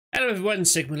Hello everyone,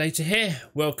 Sigmulator here.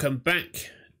 Welcome back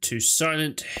to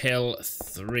Silent Hill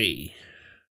 3.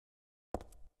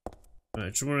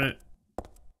 Right, just want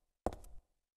to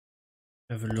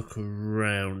have a look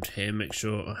around here, make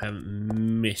sure I haven't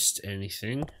missed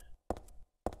anything.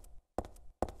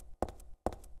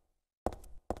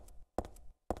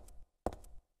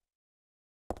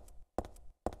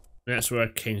 That's where I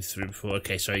came through before.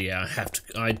 Okay, so yeah,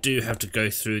 I do have to go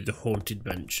through the Haunted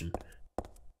Mansion.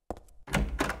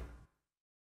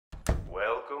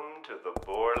 Welcome to the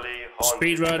Borley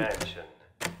Haunted Mansion.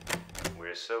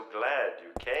 We're so glad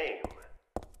you came.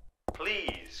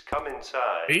 Please come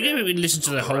inside. Are you going to make me listen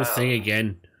to the whole thing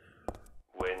again?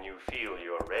 When you feel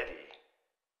you're ready,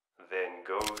 then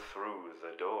go through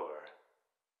the door.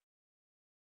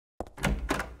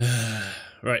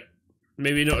 Right,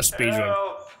 maybe not a speed run.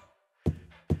 Help!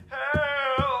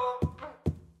 Help!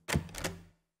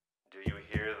 Do you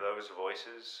hear those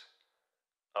voices?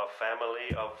 A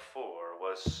family of 4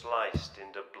 was sliced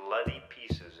into bloody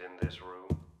pieces in this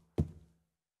room.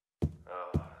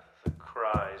 Ah, the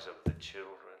cries of the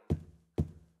children.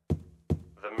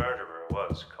 The murderer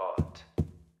was caught.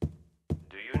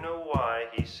 Do you know why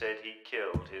he said he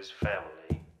killed his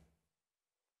family?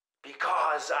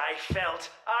 Because I felt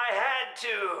I had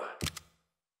to!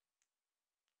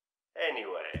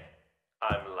 Anyway,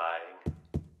 I'm lying.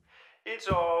 It's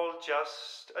all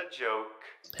just a joke.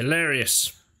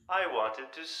 Hilarious. I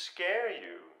wanted to scare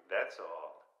you, that's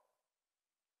all.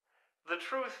 The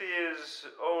truth is,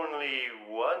 only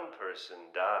one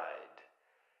person died.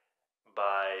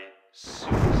 By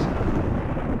suicide.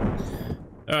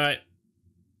 Alright.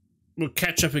 We'll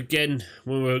catch up again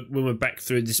when we're back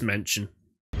through this mansion.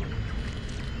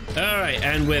 Alright,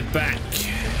 and we're back.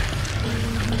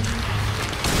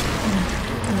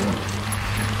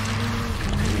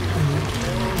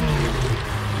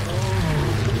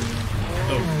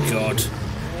 Oh God.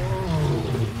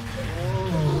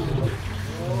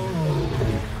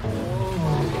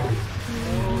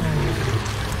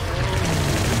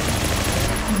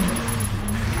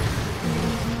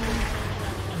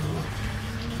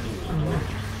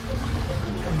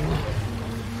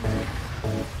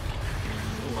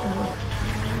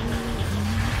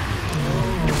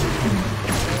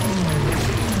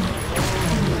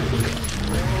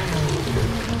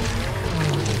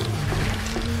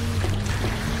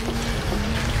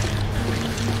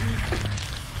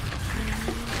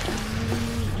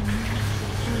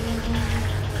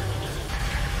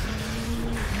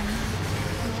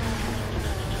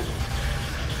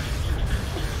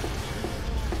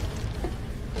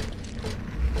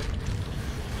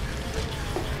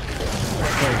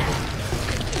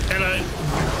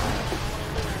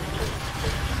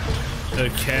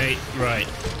 Okay, right.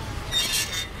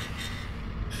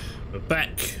 We're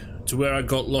back to where I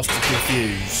got lost and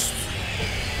confused.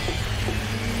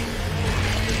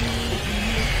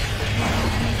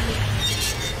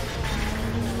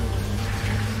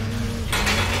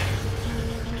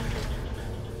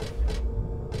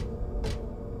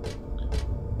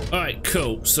 Alright,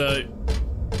 cool. So,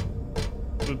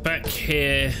 we're back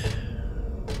here.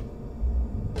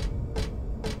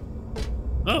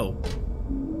 Oh.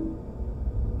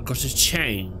 Got a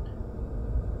chain.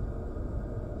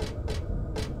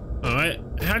 Alright,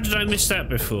 how did I miss that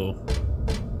before?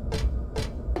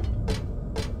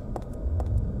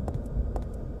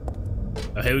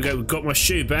 Oh, here we go, we've got my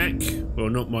shoe back. Well,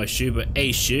 not my shoe, but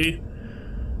a shoe.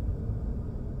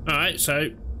 Alright, so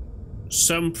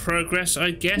some progress,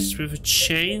 I guess, with a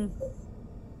chain.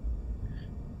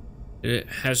 It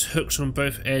has hooks on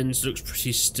both ends, looks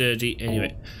pretty sturdy.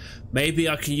 Anyway, maybe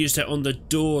I can use that on the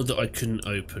door that I couldn't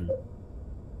open.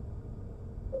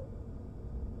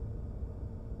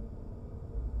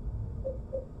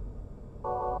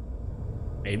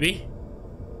 Maybe?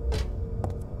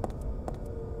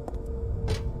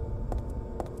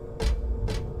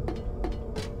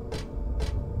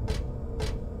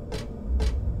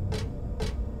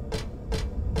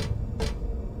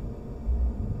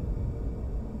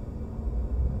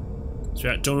 So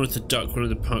at Donald the Duck, one of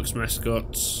the park's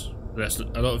mascots. That's a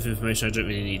lot of information I don't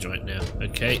really need right now.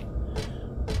 Okay.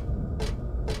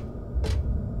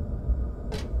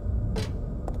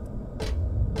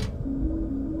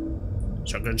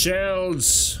 Shotgun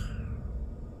shells.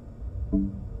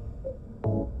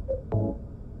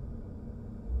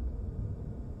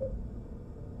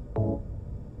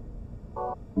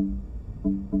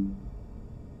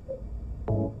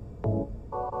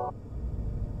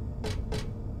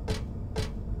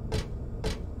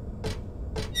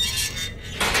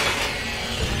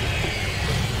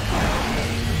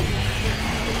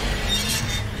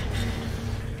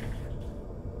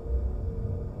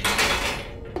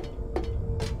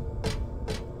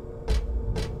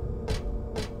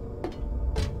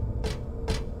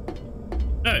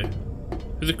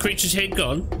 the creature's head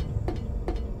gone?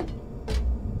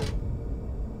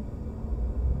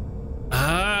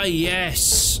 Ah,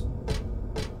 yes.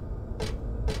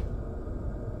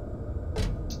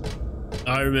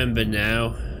 I remember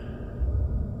now.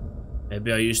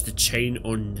 Maybe I used the chain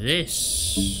on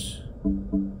this.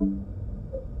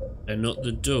 And not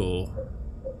the door.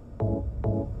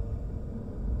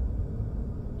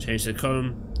 Change the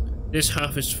column. This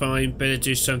half is fine. Better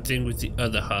do something with the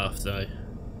other half though.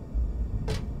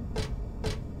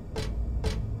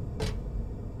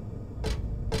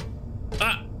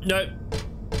 Ah, no.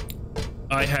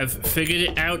 I have figured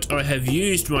it out. I have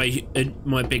used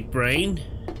my big brain.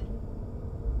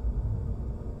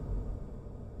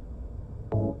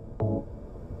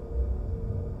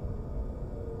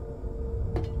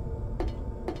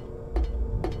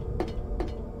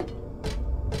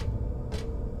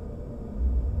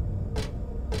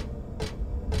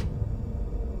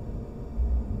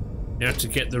 Now to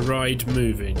get the ride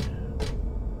moving.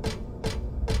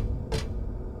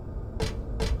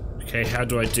 Okay, how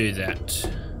do I do that?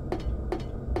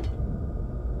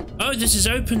 Oh, this is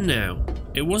open now.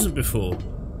 It wasn't before.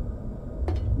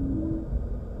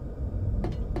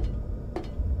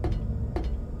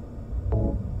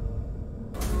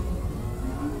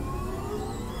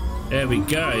 There we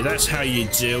go. That's how you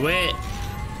do it.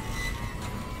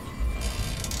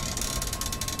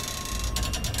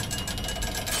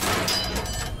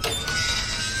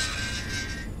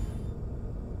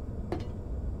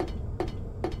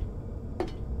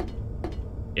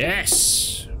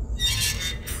 Yes!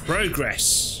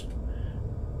 Progress!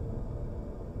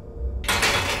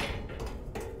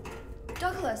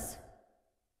 Douglas!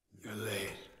 You're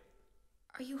late.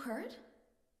 Are you hurt?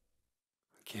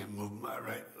 I can't move my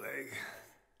right leg.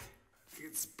 I think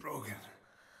it's broken.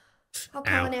 I'll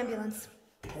call Ow. an ambulance.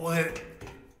 What?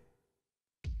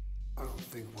 I don't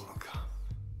think one will come.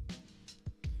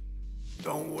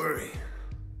 Don't worry.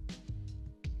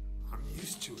 I'm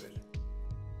used to it.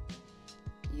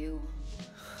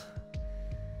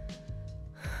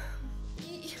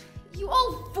 You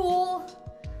old fool!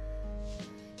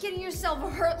 Getting yourself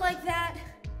hurt like that?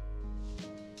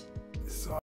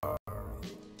 Sorry. Oh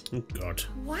God.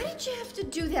 Why did you have to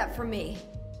do that for me?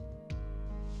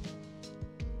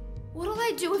 What'll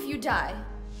I do if you die?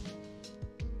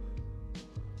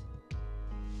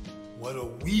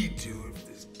 What'll we do if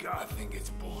this god thing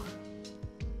gets born?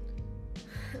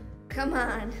 Come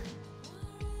on.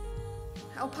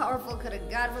 How powerful could a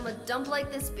god from a dump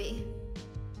like this be?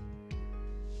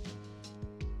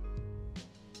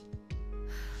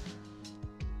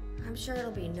 I'm sure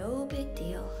it'll be no big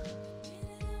deal.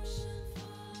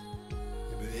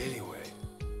 Yeah, but anyway,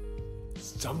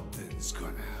 something's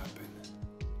gonna happen.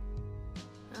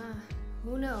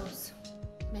 Who knows?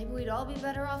 Maybe we'd all be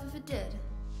better off if it did.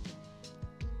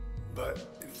 But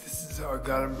if this is how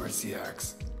God of Mercy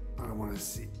acts, I don't want to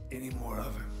see any more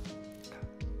of him.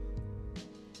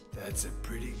 That's a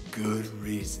pretty good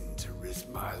reason to risk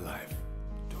my life,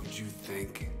 don't you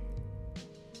think?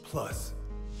 Plus,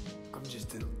 I'm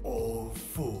just an old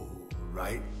fool,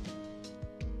 right?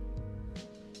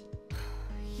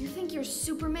 You think you're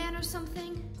Superman or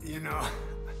something? You know,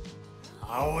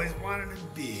 I always wanted to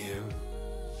be him.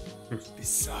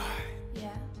 Besides,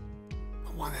 Yeah.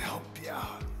 I want to help you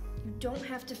out. You don't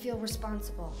have to feel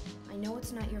responsible. I know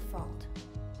it's not your fault.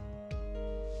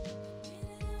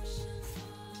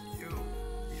 You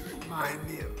remind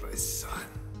me of my son.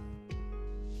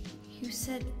 You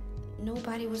said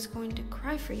nobody was going to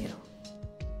cry for you.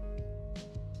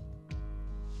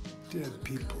 Dead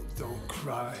people don't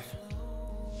cry.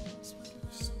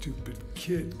 Stupid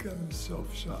kid got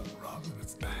himself shot robbing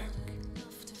a bank.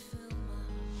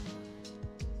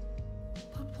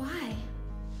 But why?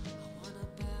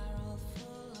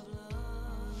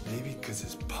 Maybe because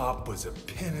his pop was a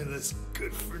penniless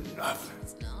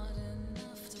good-for-nothing.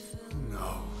 Who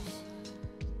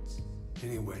knows?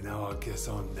 Anyway, now I guess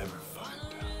I'll never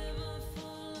find out.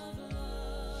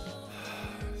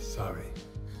 Sorry.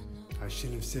 I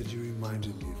shouldn't have said you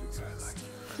reminded me of a guy like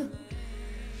you.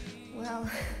 Well,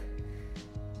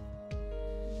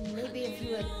 maybe if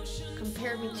you had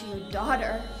compared me to your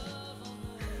daughter.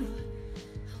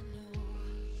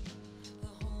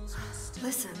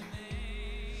 Listen,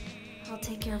 I'll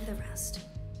take care of the rest.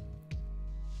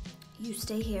 You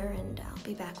stay here and I'll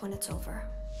be back when it's over.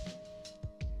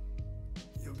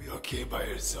 You'll be okay by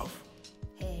yourself.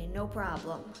 Hey, no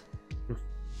problem.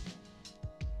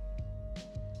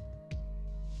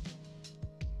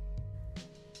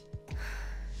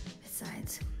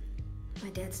 Besides, my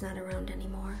dad's not around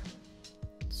anymore,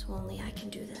 so only I can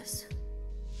do this.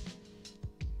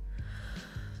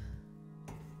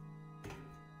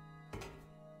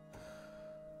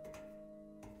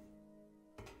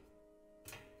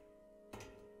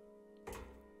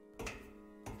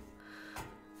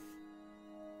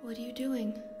 What are you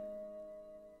doing?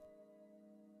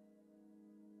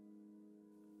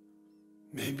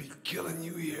 Maybe killing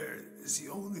you here is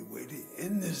the only way to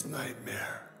end this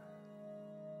nightmare.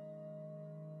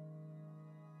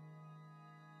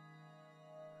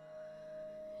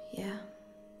 Yeah,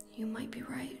 you might be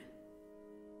right.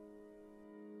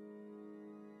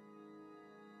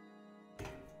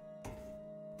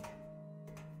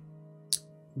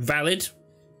 Valid.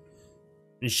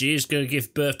 And she is going to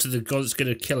give birth to the god that's going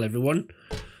to kill everyone.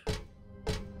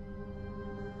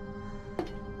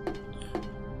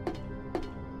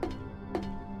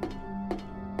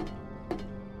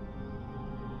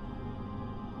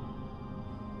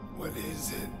 What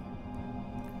is it?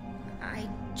 I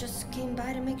just came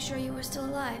by to make sure you were still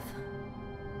alive.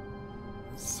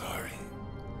 Sorry.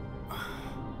 I'd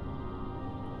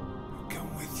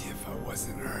come with you if I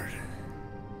wasn't hurt.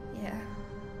 Yeah,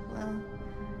 well,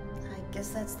 I guess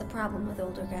that's the problem with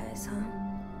older guys, huh?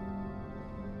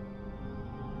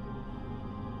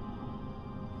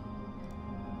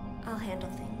 I'll handle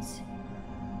things.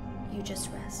 You just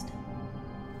rest.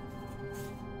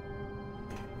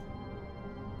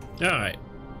 Alright.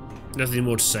 Nothing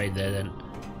more to say there then.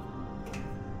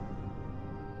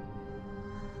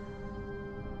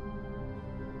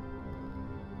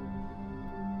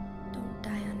 Don't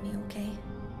die on me, okay?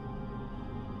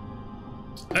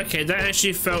 Okay, that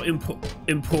actually felt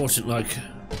important, like...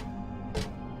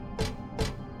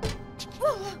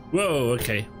 Whoa,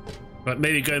 okay. Like,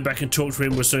 maybe going back and talk to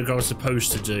him was something I was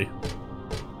supposed to do.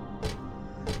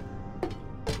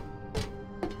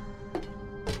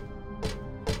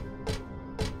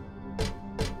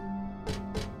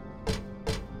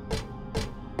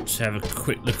 Just have a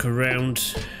quick look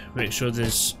around. Make sure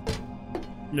there's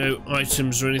no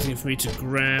items or anything for me to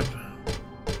grab.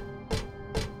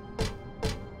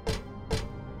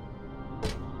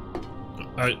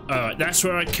 Alright, that's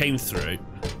where I came through.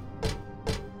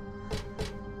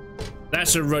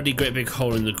 That's a ruddy great big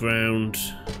hole in the ground.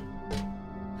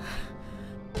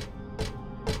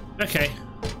 Okay.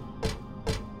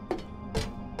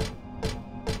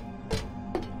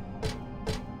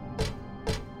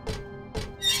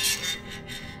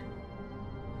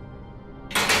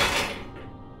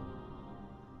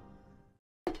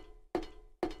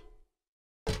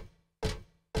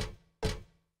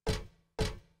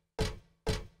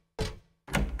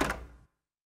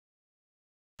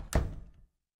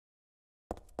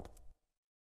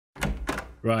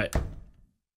 Right.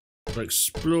 We're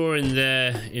exploring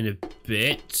there in a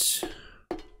bit.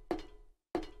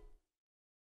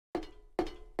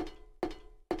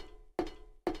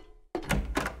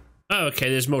 Oh, okay,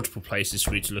 there's multiple places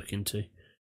for me to look into.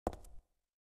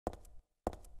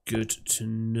 Good to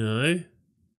know.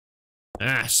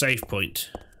 Ah, save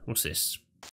point. What's this?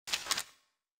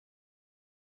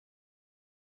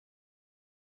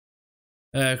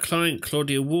 Client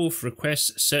Claudia Wolf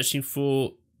requests searching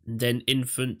for then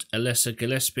infant Alessa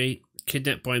Gillespie,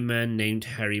 kidnapped by a man named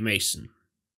Harry Mason.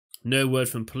 No word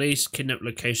from police, kidnap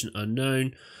location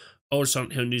unknown. Old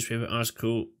Silent Hill newspaper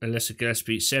article, Alessa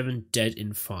Gillespie 7 dead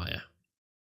in fire.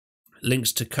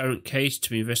 Links to current case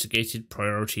to be investigated,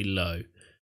 priority low.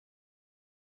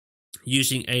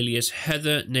 Using alias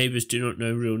Heather, neighbours do not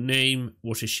know real name.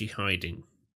 What is she hiding?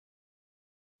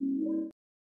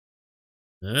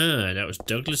 Ah, that was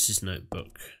Douglas's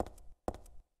notebook.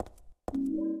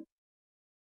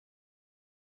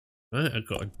 Right, I've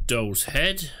got a doll's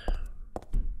head.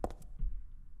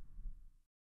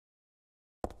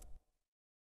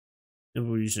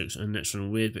 Number usually looks unnatural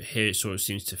and weird, but here it sort of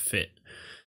seems to fit.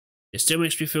 It still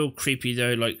makes me feel creepy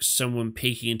though, like someone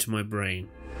peeking into my brain.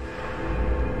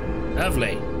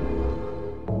 Lovely.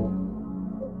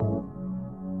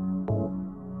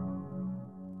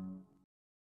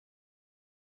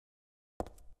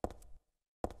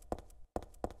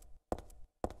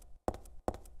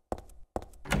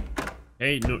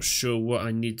 Okay, not sure what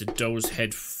I need the doll's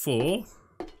head for.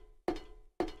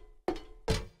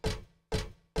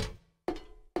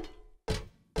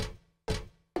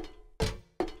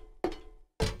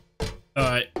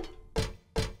 Alright.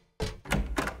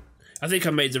 I think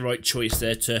I made the right choice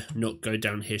there to not go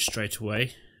down here straight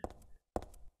away.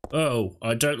 Oh,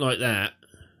 I don't like that.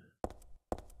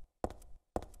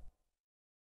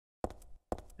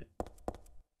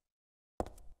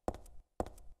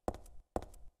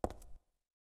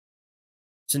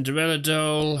 Cinderella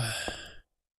doll.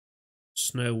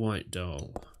 Snow White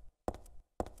doll.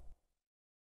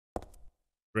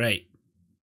 Great.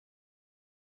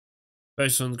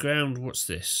 Both on the ground. What's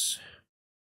this?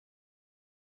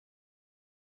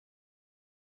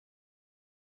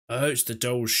 Oh, it's the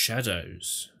doll's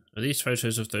shadows. Are these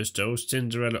photos of those dolls?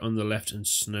 Cinderella on the left and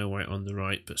Snow White on the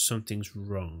right, but something's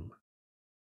wrong.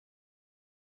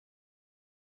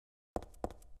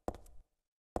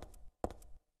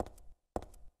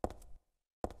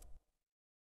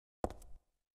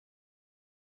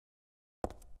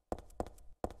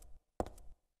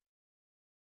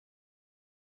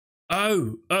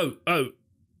 Oh.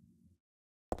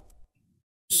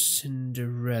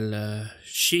 Cinderella.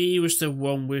 She was the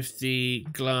one with the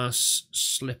glass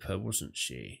slipper, wasn't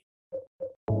she?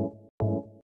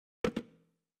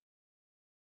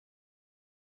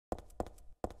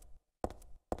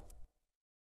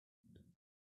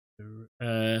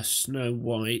 Snow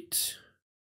White.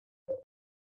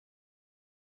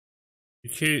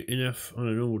 Cute enough on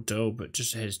an old doll, but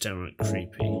just heads downright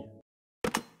creepy.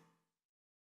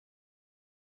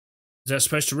 Is that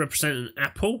supposed to represent an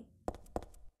apple?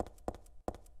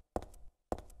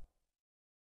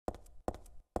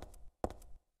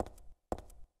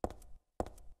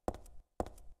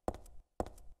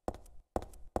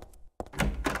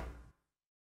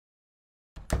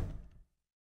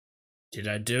 Did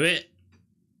I do it?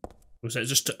 Was that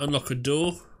just to unlock a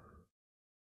door?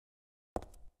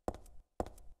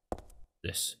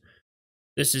 This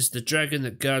is the dragon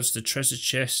that guards the treasure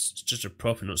chest. It's just a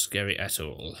prop and not scary at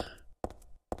all.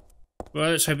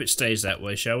 Well, let's hope it stays that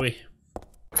way, shall we?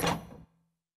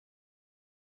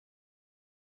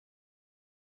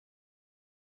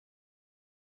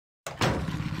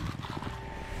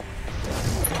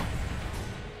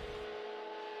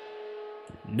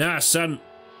 Nah, son.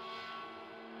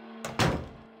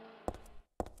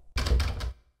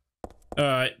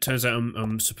 Alright, turns out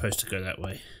I'm supposed to go that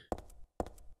way.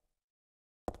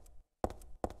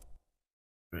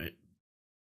 Right.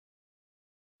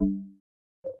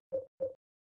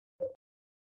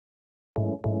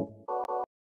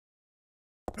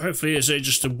 Hopefully it's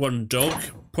just a one dog.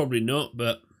 Probably not,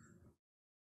 but...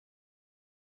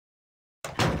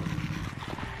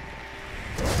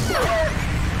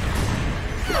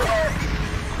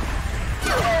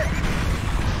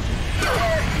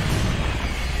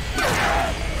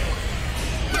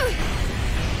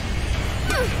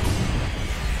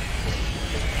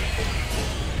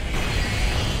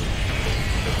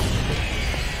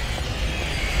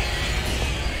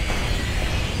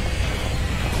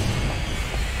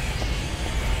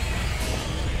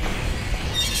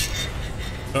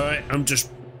 Alright, I'm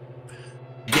just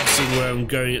guessing where I'm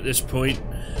going at this point.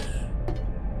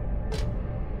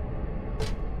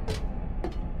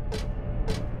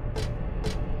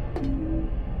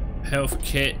 Health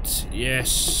kit,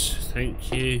 yes,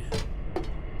 thank you.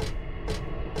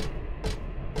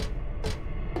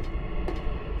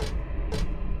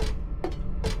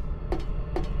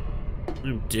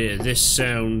 Oh dear, this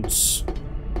sounds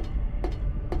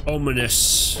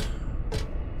ominous.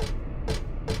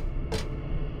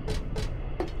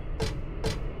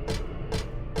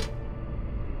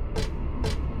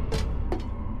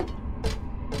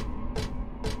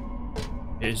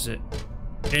 Is it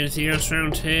anything else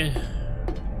around here?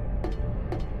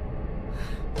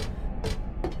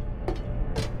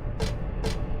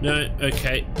 No,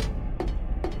 okay.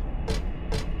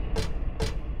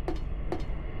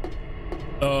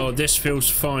 Oh, this feels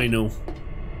final.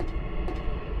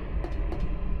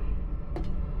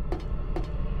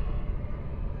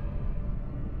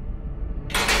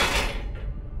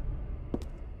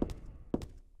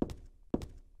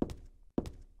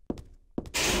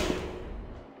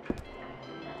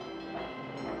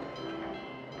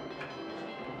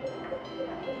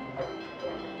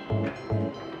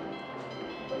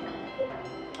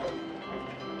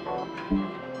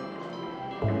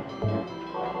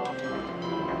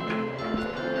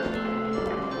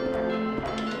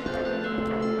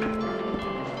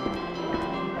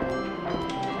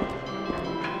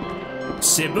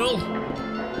 Sybil?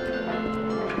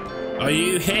 Are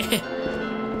you here?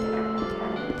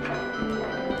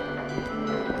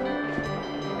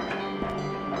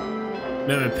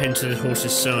 Merman pinned to the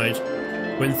horse's side.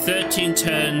 When 13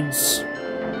 turns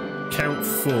count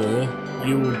 4,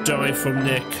 you will die from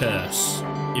their curse.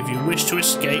 If you wish to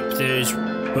escape, there is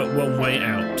but one way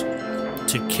out.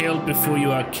 To kill before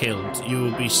you are killed. You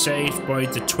will be saved by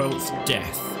the 12th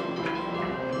death.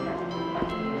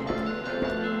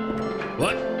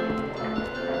 What?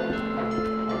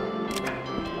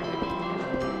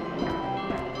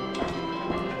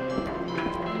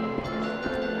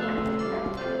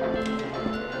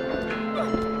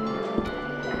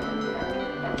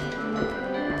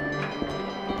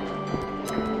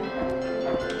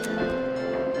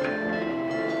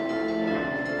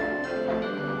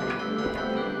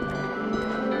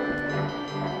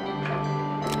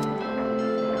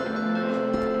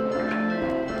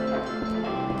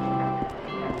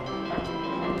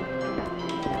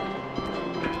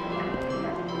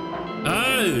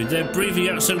 no! They're breathing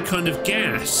out some kind of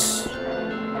gas.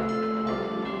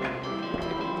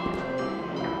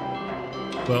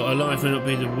 Well, alive may not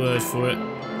be the word for it.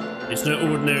 It's no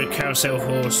ordinary carousel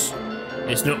horse.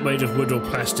 It's not made of wood or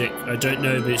plastic. I don't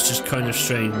know, but it's just kind of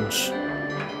strange.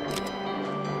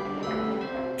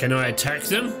 Can I attack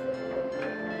them?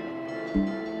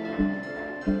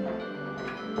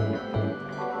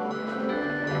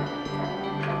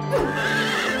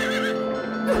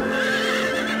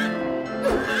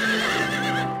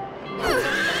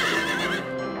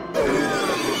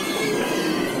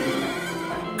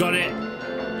 Got it.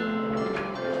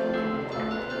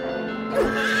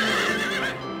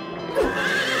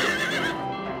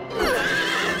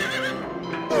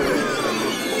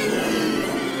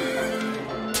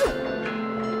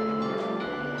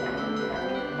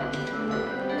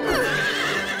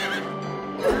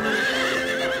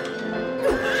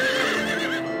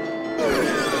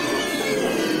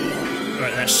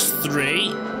 Right, that's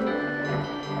 3.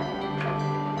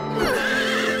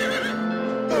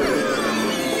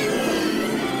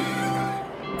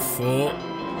 4.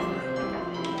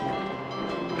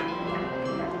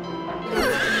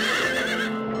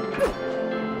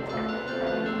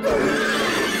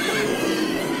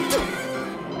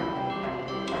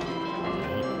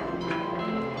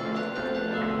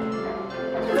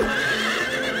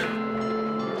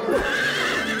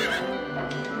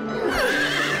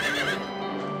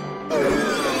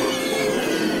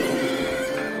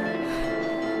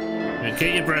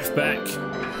 'Get your breath back.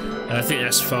 I think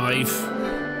that's 5.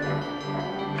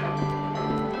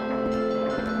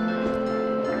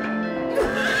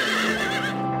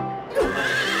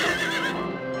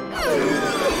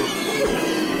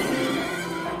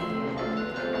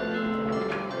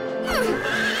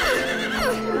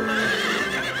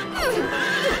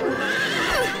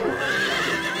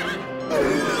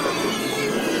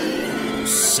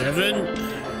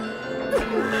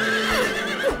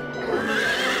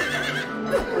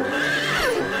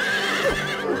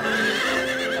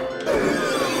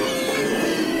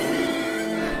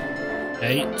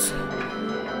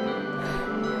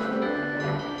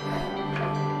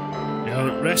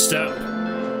 Don't rest up.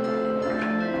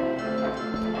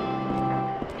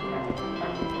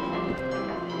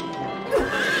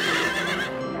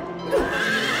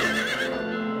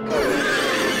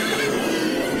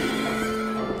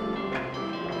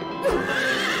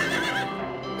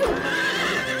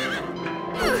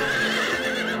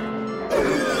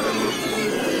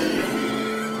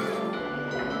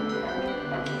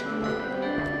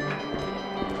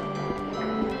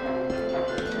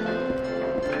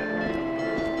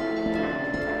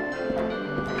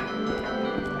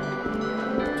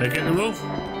 Did I get them all?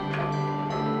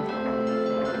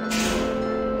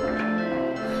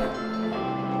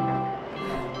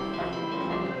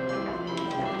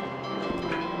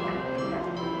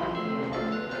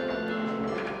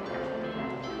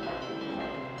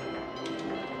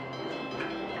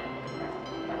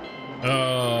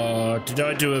 Oh, did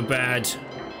I do a bad?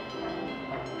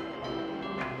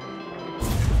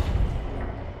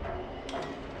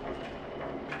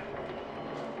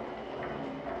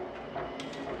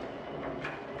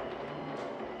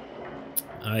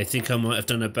 I think I might have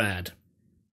done a bad.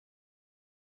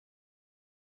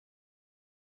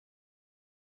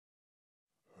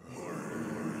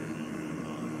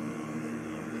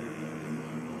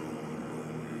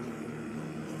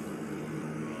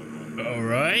 All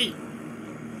right.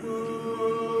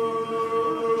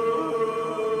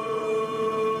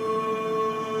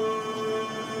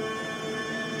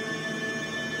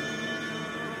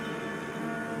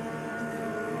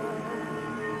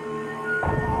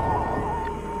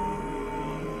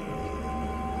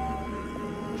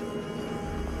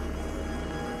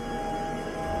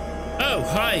 Oh,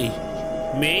 hi.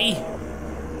 Me?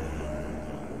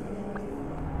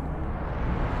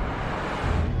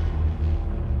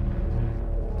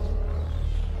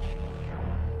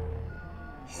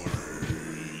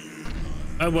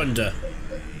 I wonder.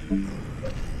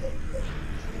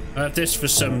 I have this for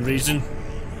some reason.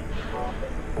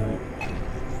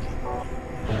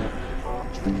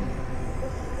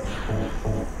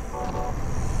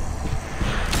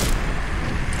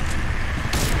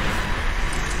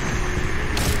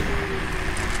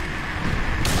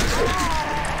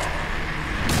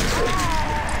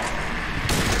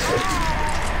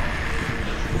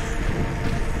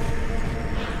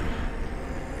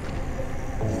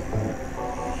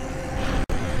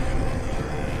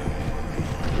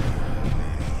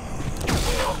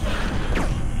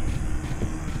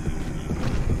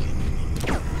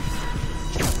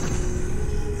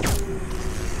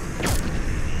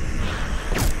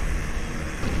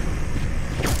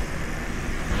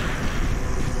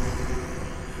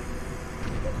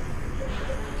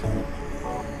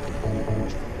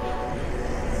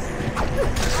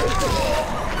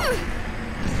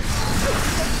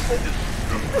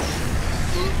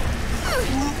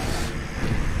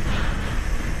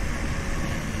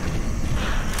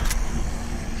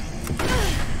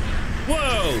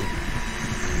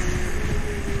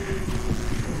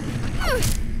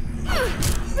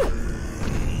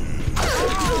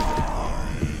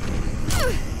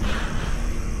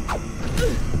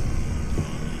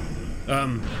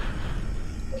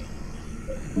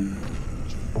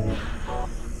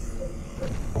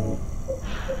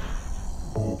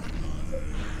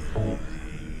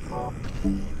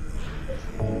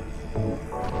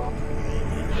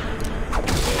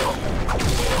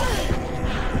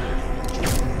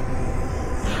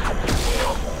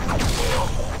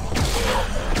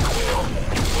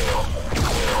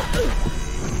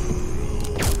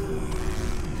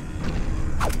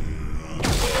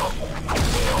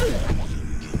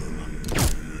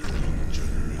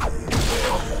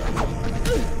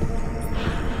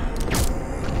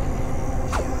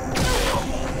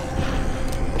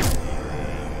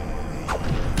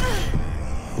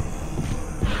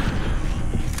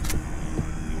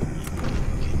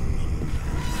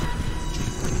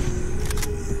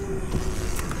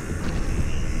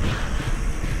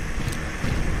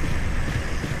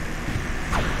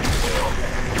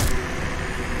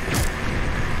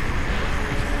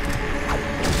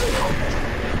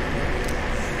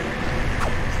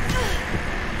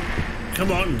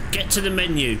 Come on, get to the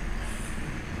menu.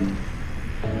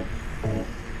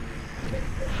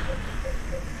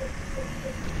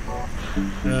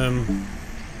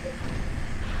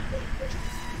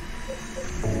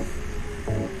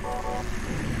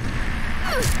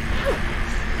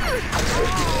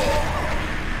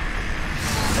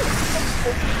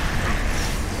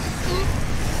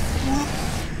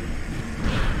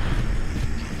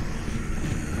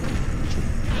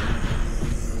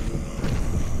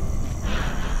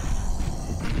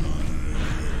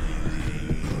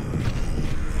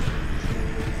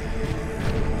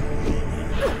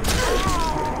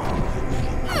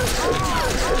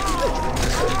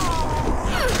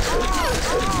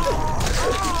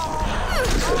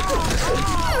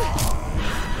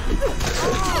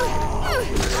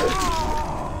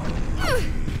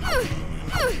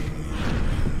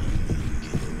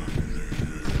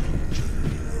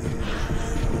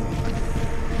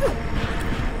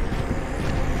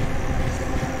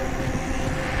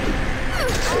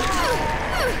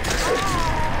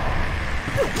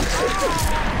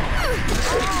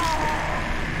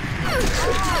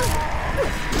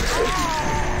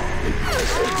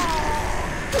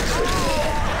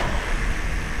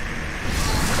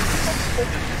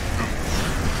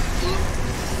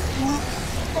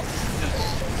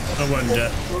 I wonder.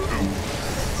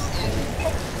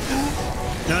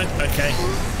 No? Okay.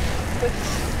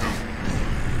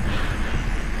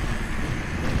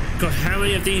 God, how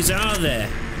many of these are there?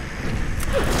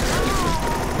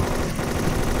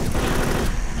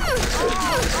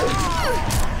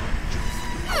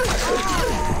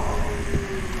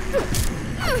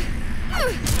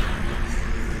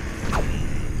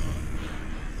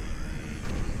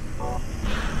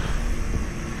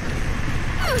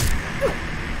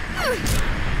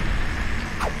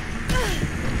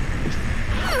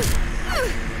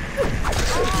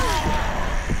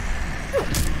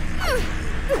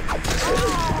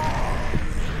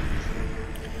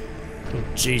 Oh,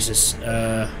 Jesus.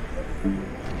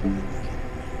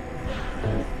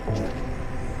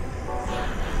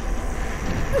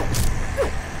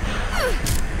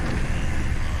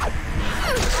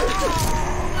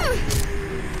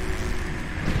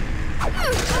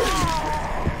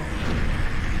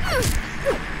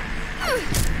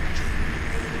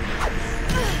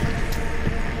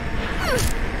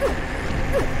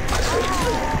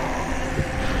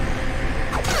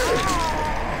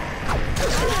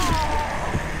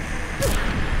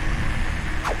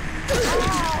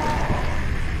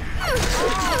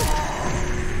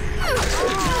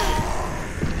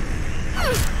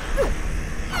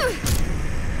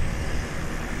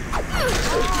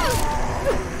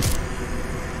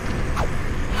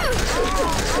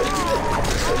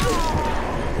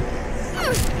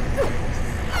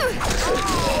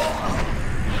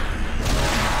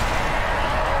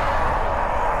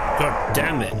 God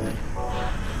damn it.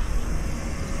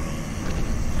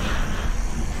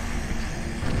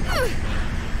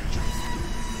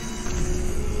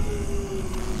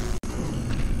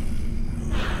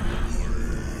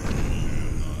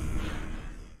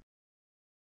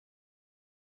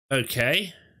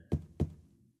 Okay.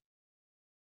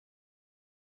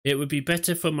 It would be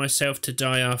better for myself to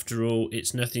die after all.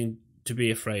 It's nothing to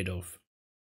be afraid of.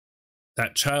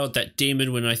 That child, that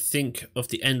demon, when I think of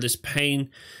the endless pain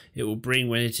it will bring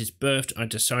when it is birthed, I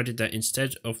decided that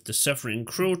instead of the suffering and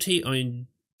cruelty I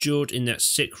endured in that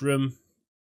sick room,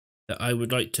 that I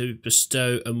would like to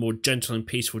bestow a more gentle and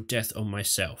peaceful death on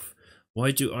myself.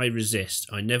 Why do I resist?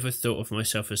 I never thought of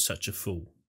myself as such a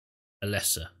fool.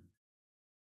 Alessa.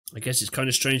 I guess it's kind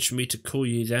of strange for me to call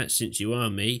you that since you are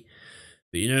me,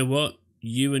 but you know what?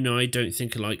 You and I don't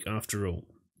think alike after all,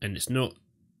 and it's not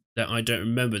that I don't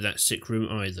remember that sick room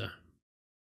either.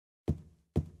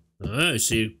 Oh,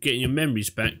 so you're getting your memories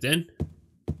back then?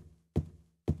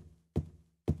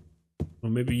 Or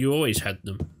maybe you always had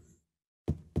them.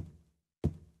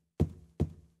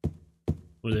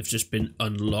 Or they've just been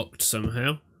unlocked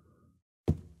somehow.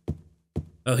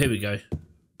 Oh, here we go.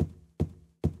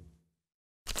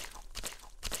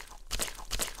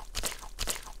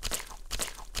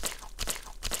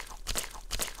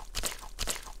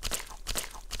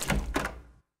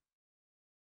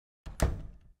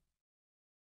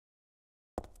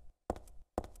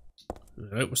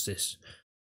 Alright, what's this?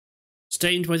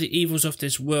 Stained by the evils of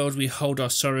this world, we hold our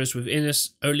sorrows within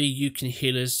us. Only you can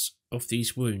heal us of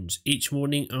these wounds. Each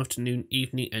morning, afternoon,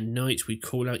 evening, and night, we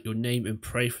call out your name and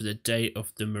pray for the day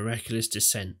of the miraculous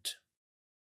descent.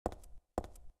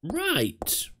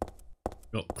 Right.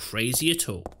 Not crazy at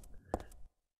all.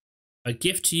 I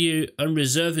give to you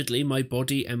unreservedly my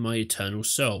body and my eternal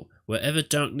soul. Wherever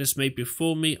darkness may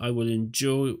befall me, I will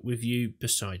endure with you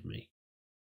beside me.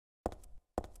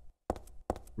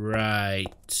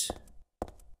 Right.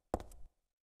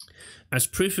 As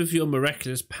proof of your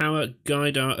miraculous power,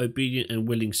 guide our obedient and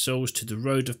willing souls to the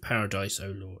road of paradise,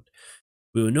 O Lord.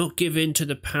 We will not give in to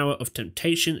the power of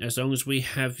temptation as long as we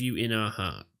have you in our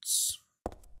hearts.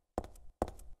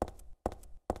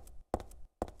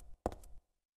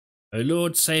 O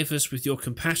Lord, save us with your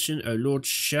compassion. O Lord,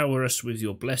 shower us with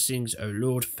your blessings. O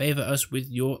Lord, favour us with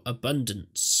your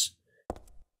abundance.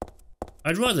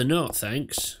 I'd rather not,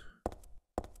 thanks.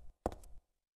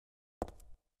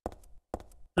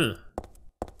 Huh.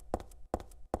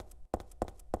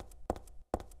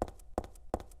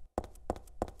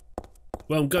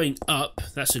 Well, I'm going up.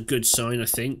 That's a good sign, I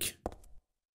think.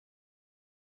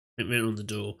 It went on the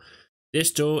door.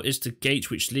 This door is the gate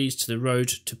which leads to the road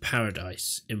to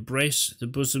paradise. Embrace the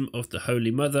bosom of the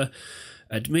Holy Mother.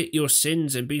 Admit your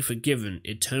sins and be forgiven.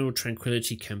 Eternal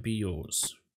tranquility can be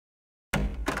yours.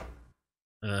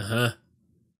 Uh-huh.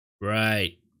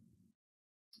 Right.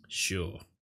 Sure.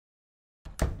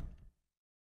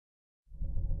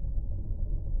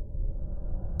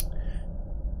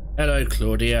 Hello,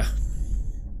 Claudia.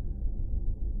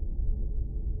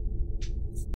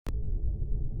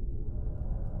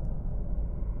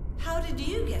 How did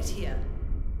you get here?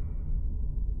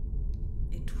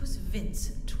 It was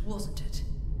Vincent, wasn't it?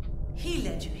 He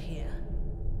led you here.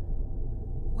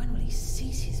 When will he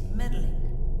cease his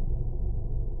meddling?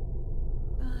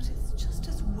 But it's just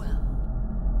as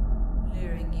well.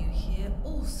 Luring you here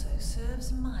also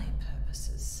serves my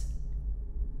purposes.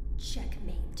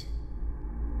 Checkmate.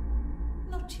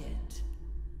 Not yet.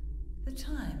 The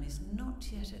time is not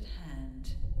yet at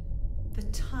hand. The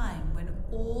time when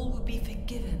all will be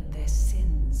forgiven their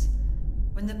sins.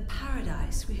 When the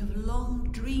paradise we have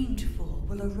long dreamed for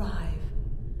will arrive.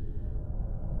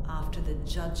 After the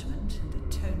judgment and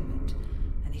atonement,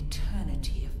 an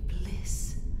eternity of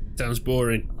bliss. Sounds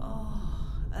boring. Oh,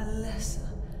 Alessa,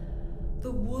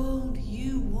 the world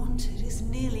you wanted is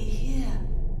nearly here.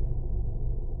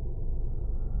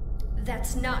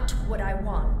 That's not what I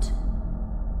want.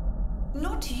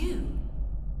 Not you.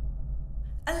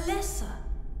 Alessa,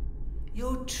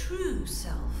 your true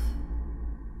self.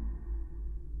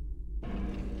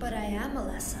 But I am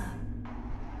Alessa.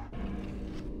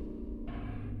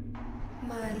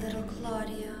 My little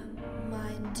Claudia,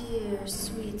 my dear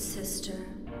sweet sister.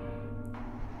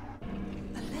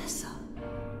 Alessa,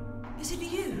 is it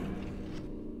you?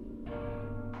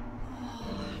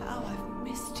 Oh, how I've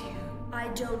missed you. I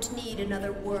don't need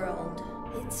another world.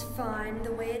 It's fine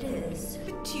the way it is.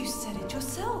 But you said it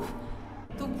yourself.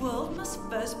 The world must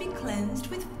first be cleansed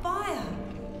with fire.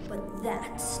 But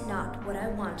that's not what I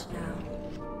want now.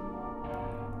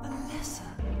 Alessa,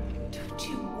 don't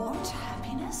you want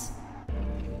happiness?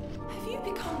 Have you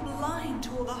become blind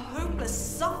to all the hopeless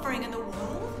suffering in the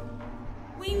world?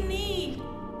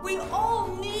 We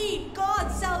all need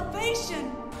God's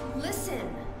salvation. Listen,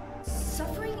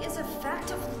 suffering is a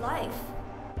fact of life.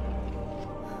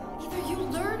 Either you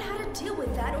learn how to deal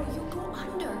with that or you go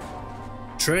under.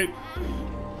 True.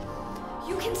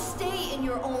 You can stay in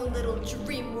your own little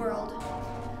dream world,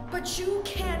 but you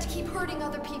can't keep hurting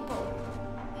other people.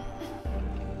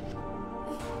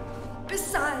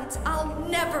 Besides, I'll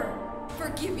never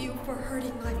forgive you for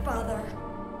hurting my father.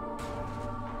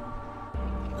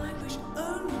 I wish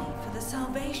only for the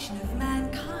salvation of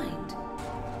mankind.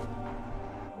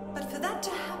 But for that to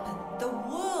happen, the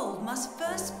world must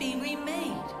first be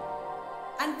remade.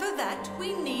 And for that,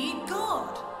 we need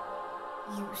God.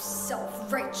 You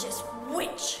self-righteous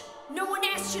witch! No one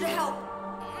asked you to help!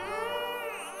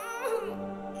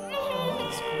 What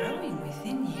is growing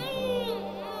within you?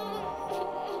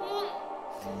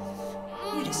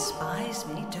 despise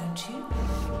me, don't you?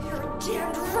 You're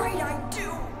damned right I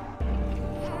do.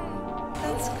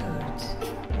 That's good.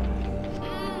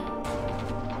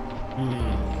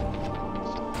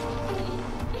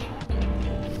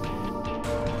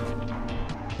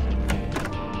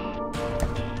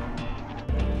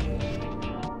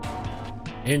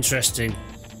 Interesting.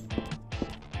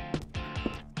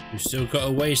 We've still got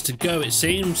a ways to go, it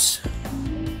seems.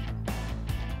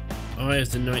 Eye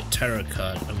of the Night Tarot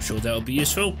card. I'm sure that will be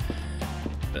useful.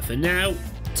 But for now,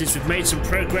 since we've made some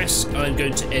progress, I'm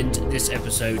going to end this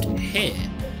episode here.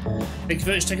 Thank you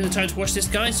very much for taking the time to watch this,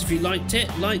 guys. If you liked it,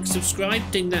 like, subscribe,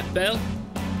 ding that bell.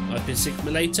 I've been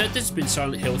Sigma Later. This has been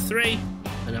Silent Hill 3,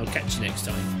 and I'll catch you next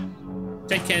time.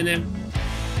 Take care now.